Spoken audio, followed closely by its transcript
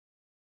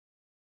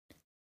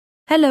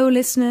Hello,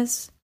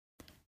 listeners.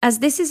 As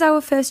this is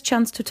our first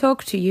chance to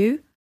talk to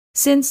you,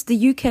 since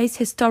the UK's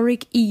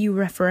historic EU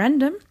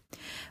referendum,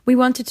 we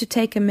wanted to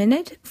take a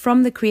minute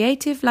from the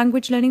Creative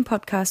Language Learning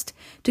podcast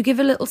to give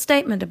a little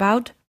statement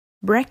about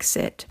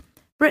Brexit,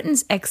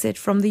 Britain's exit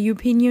from the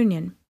European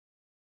Union.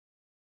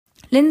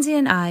 Lindsay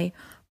and I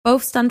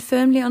both stand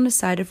firmly on the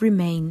side of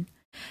Remain,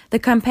 the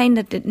campaign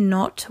that did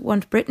not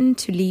want Britain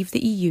to leave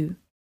the EU.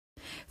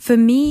 For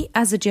me,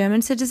 as a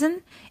German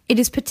citizen, it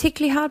is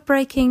particularly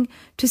heartbreaking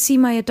to see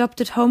my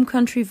adopted home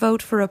country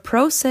vote for a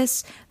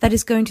process that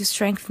is going to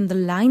strengthen the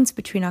lines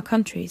between our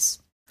countries.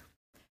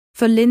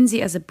 For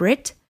Lindsay as a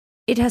Brit,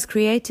 it has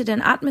created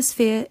an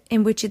atmosphere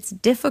in which it's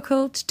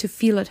difficult to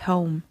feel at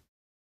home.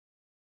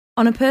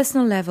 On a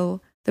personal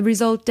level, the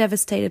result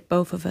devastated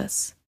both of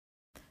us.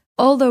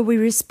 Although we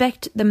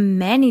respect the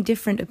many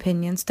different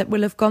opinions that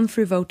will have gone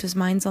through voters'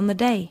 minds on the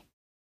day.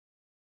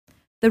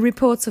 The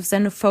reports of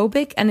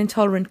xenophobic and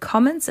intolerant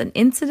comments and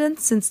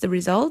incidents since the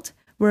result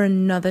were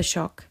another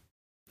shock.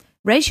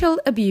 Racial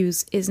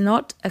abuse is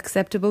not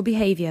acceptable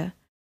behaviour,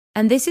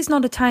 and this is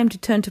not a time to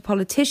turn to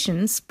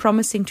politicians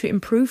promising to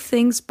improve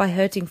things by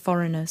hurting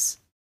foreigners.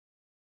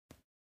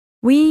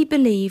 We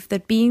believe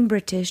that being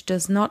British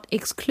does not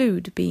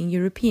exclude being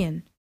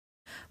European.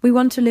 We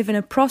want to live in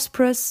a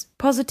prosperous,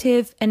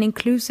 positive and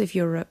inclusive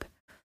Europe,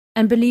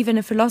 and believe in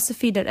a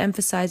philosophy that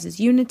emphasizes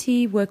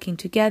unity, working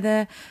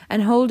together,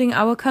 and holding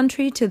our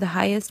country to the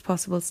highest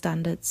possible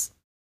standards.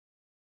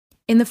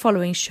 In the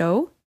following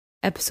show,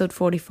 episode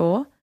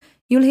 44,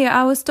 you'll hear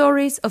our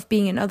stories of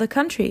being in other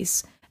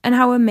countries and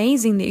how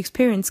amazing the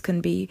experience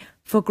can be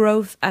for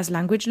growth as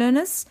language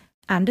learners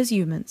and as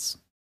humans.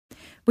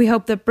 We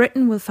hope that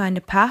Britain will find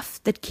a path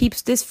that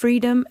keeps this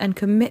freedom and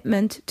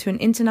commitment to an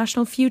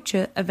international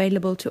future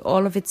available to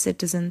all of its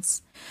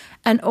citizens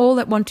and all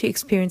that want to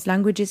experience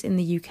languages in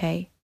the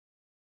UK.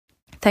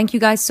 Thank you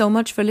guys so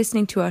much for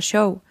listening to our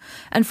show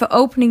and for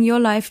opening your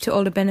life to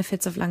all the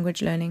benefits of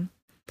language learning.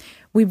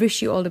 We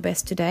wish you all the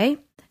best today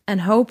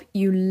and hope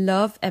you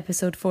love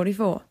episode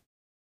 44.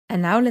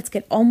 And now let's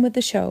get on with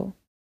the show.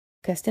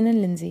 Kerstin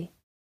and Lindsay.